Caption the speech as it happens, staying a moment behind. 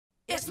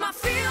It's my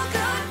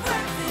feel-good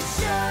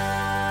breakfast show.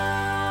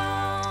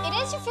 It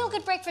is your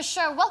feel-good breakfast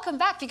show. Welcome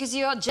back, because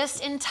you're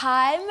just in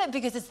time,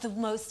 because it's the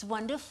most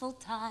wonderful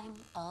time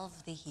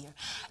of the year.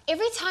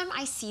 Every time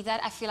I see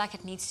that, I feel like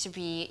it needs to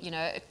be, you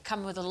know,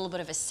 come with a little bit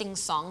of a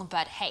sing-song.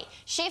 But hey,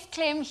 Chef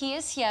Clem, he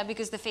is here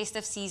because the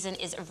festive season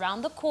is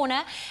around the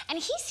corner, and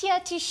he's here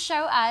to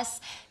show us,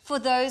 for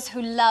those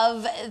who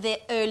love their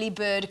early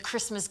bird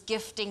Christmas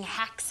gifting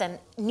hacks and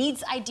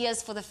needs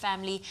ideas for the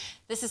family,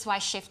 this is why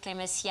Chef Clem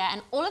is here.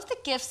 And all of the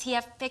gifts he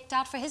has picked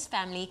out for his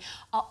family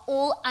are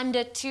all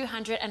under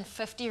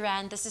 250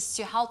 Rand. This is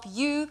to help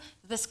you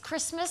this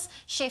Christmas.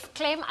 Chef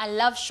Clem, I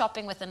love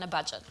shopping within a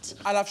budget.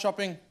 I love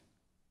shopping.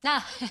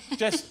 Nah.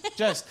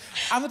 just.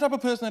 I'm the type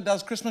of person that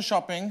does Christmas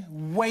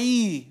shopping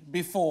way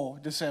before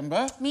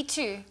December. Me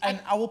too. And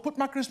I will put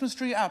my Christmas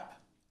tree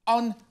up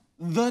on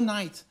the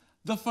night,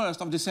 the 1st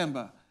of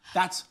December.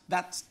 That's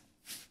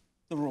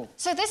the rule.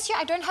 So this year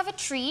I don't have a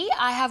tree.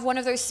 I have one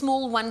of those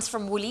small ones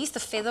from Woolies, the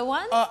feather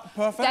one.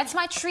 Perfect. That's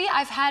my tree.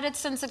 I've had it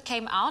since it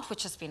came out,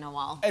 which has been a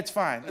while. It's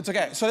fine. It's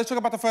okay. So let's talk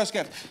about the first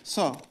gift.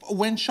 So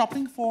when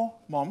shopping for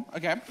Mom,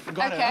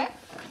 got her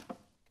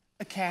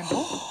a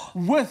candle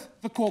with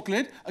the cork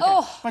lid. Okay.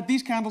 Oh. But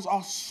these candles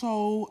are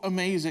so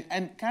amazing,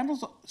 and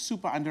candles are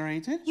super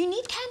underrated. You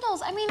need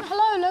candles. I mean,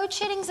 hello, load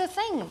shedding's a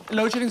thing.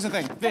 Load shedding's a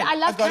thing. But I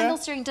love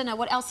candles during dinner.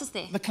 What else is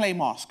there? The clay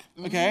mask,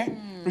 okay?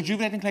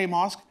 Rejuvenating clay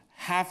mask.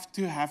 Have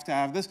to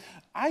have this.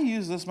 I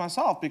use this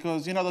myself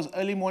because, you know, those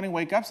early morning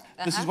wake-ups,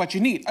 this is what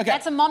you need. Okay.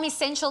 That's a mom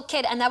essential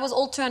kit, and that was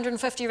all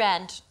 250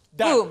 Rand.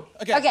 Done. Boom.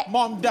 Okay,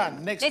 Mom,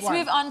 done. Next one. Let's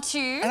move on to...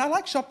 And I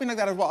like shopping like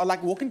that as well. I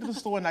like walking to the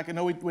store and I can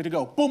know where to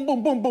go. Boom,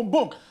 boom, boom, boom,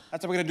 boom.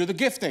 That's how we're going to do the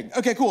gifting.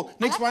 Okay, cool.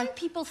 Next one. I like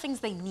people things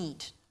they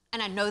need,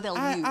 and I know they'll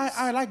use.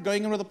 I like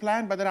going in with a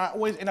plan, but then I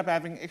always end up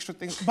having extra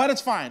things. But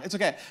it's fine. It's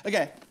okay.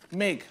 Okay,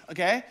 Meg,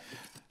 okay?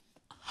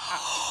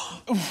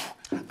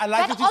 I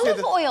like that that you said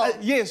olive oil.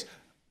 Yes.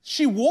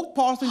 She walked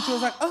past and she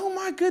was like, oh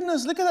my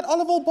goodness, look at that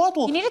olive oil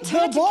bottle. You need to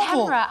turn it to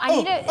camera.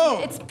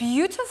 It's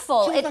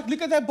beautiful. She was like,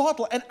 look at that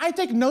bottle. And I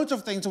take notes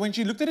of things. So when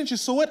she looked at it, she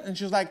saw it and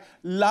she was like,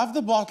 love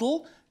the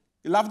bottle,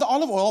 love the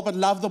olive oil, but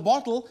love the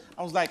bottle.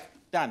 I was like,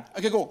 done.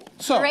 Okay, cool.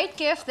 So, great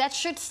gift. That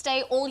should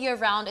stay all year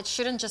round. It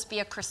shouldn't just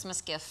be a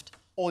Christmas gift.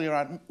 All year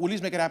round.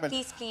 Woolies, make it happen.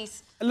 Please,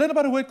 please. A little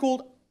about a word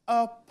called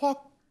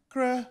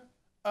apothecary.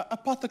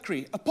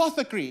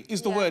 Apothecary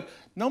is the word.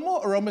 No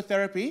more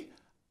aromatherapy.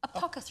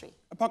 Apothecary.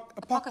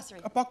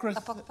 Apothecary.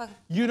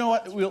 You know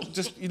what? We'll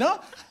just, you know,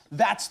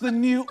 that's the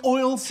new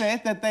oil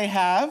set that they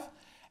have.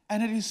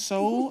 And it is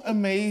so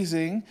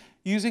amazing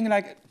using,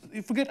 like,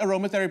 forget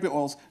aromatherapy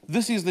oils.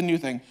 This is the new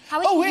thing.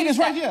 Wait, it's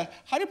right here.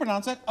 How do you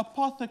pronounce it?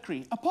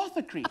 Apothecary.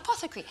 Apothecary.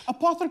 Apothecary.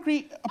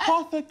 Apothecary.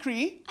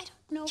 Apothecary. I don't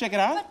know. Check it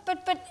out.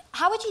 But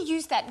how would you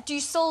use that? Do you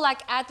still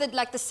like add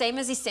the same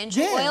as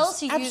essential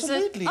oils? You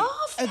Absolutely. Use it?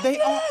 Oh, fabulous. They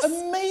are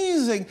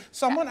amazing.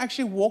 Someone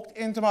actually walked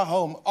into my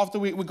home after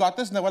we got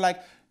this, and they were like,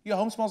 your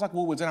home smells like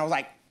Woolworths. And I was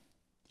like,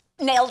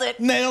 nailed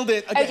it. Nailed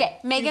it. Okay,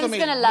 Megan's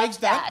going to love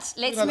that.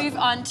 Let's move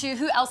on to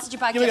who else did you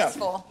buy gifts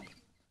for?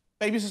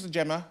 Baby sister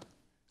Gemma.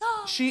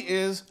 She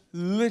is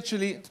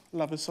literally,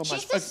 love her so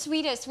much. She's the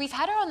sweetest. We've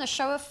had her on the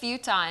show a few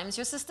times.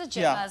 Your sister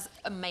Gemma's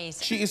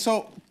amazing. She is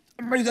so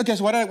amazing. Okay,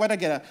 so what did I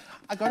get her?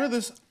 I got her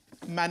this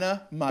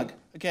Manna mug,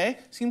 okay?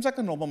 Seems like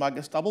a normal mug.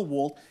 It's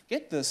double-walled.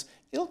 Get this.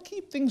 It'll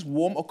keep things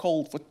warm or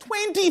cold for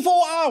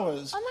 24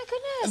 hours. Oh, my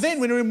goodness. And then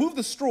when you remove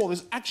the straw,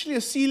 there's actually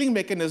a sealing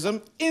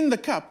mechanism in the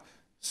cup.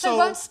 So it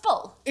won't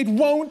spill? It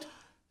won't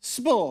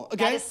spill,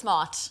 okay? That is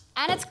smart.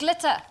 And it's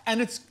glitter.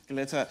 And it's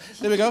glitter.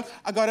 There we go.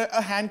 I got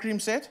a hand cream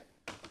set.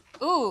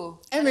 Ooh,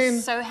 and then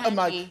so handy. A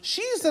mug.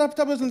 She's the type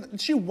of person,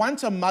 she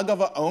wants a mug of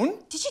her own.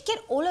 Did you get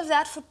all of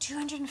that for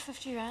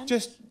 250 Rand?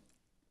 Just,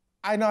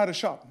 I know how to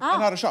shop. I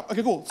know how to shop.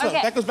 Okay, cool. So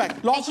that goes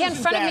back. Last here in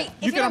front of me,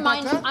 if you don't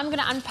mind, I'm going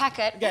to unpack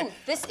it. Okay. Ooh,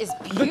 this is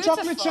beautiful. The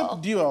chocolate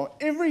chip duo.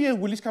 Every year,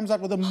 Woolies comes out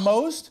with the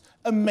most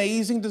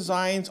amazing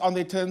designs on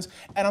their tins.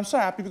 And I'm so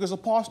happy because the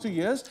past 2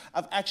 years,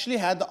 I've actually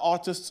had the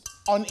artists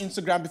on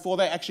Instagram before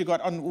they actually got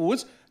on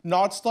Woods.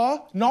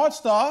 Nardstar,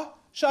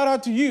 shout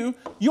out to you.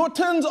 Your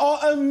tins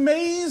are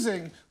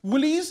amazing.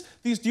 Woolies,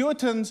 these duo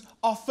tins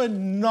are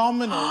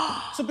phenomenal.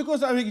 So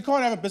because, I mean, you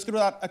can't have a biscuit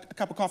without a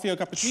cup of coffee or a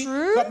cup of tea.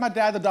 True. Got my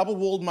dad the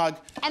double-walled mug.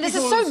 And this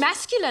is so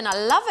masculine. I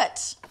love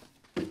it.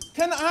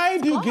 Can I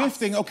do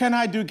gifting or can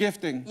I do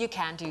gifting? You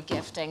can do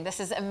gifting.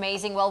 This is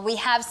amazing. Well, we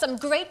have some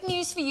great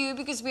news for you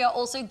because we are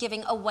also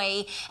giving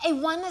away a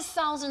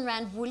 1,000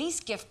 Rand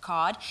Woolies gift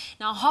card.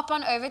 Now hop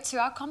on over to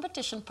our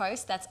competition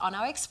post that's on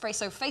our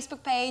Expresso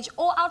Facebook page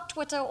or our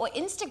Twitter or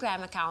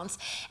Instagram accounts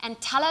and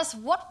tell us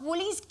what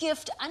Woolies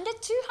gift under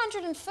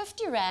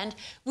 250 Rand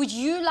would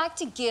you like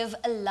to give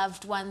a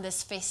loved one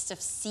this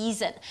festive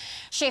season.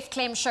 Chef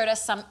Clem showed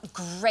us some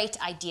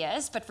great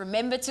ideas, but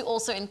remember to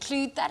also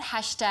include that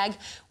hashtag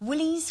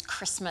Woolies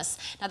Christmas.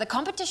 Now the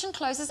competition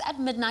closes at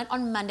midnight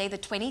on Monday the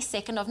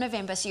 22nd of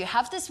November, so you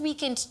have this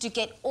weekend to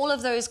get all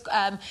of those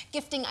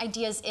gifting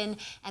ideas in,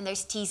 and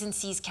those T's and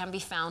C's can be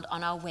found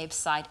on our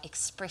website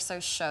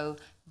expressoshow.com.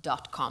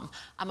 woolies.com.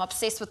 I'm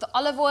obsessed with the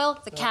olive oil,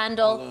 the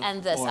candle,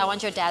 and this. I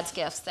want your dad's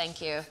gifts.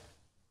 Thank you.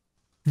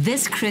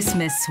 This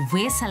Christmas,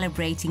 we're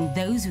celebrating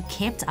those who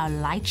kept our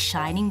light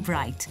shining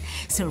bright.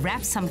 So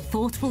wrap some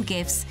thoughtful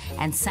gifts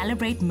and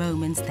celebrate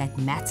moments that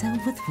matter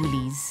with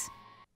Woolies.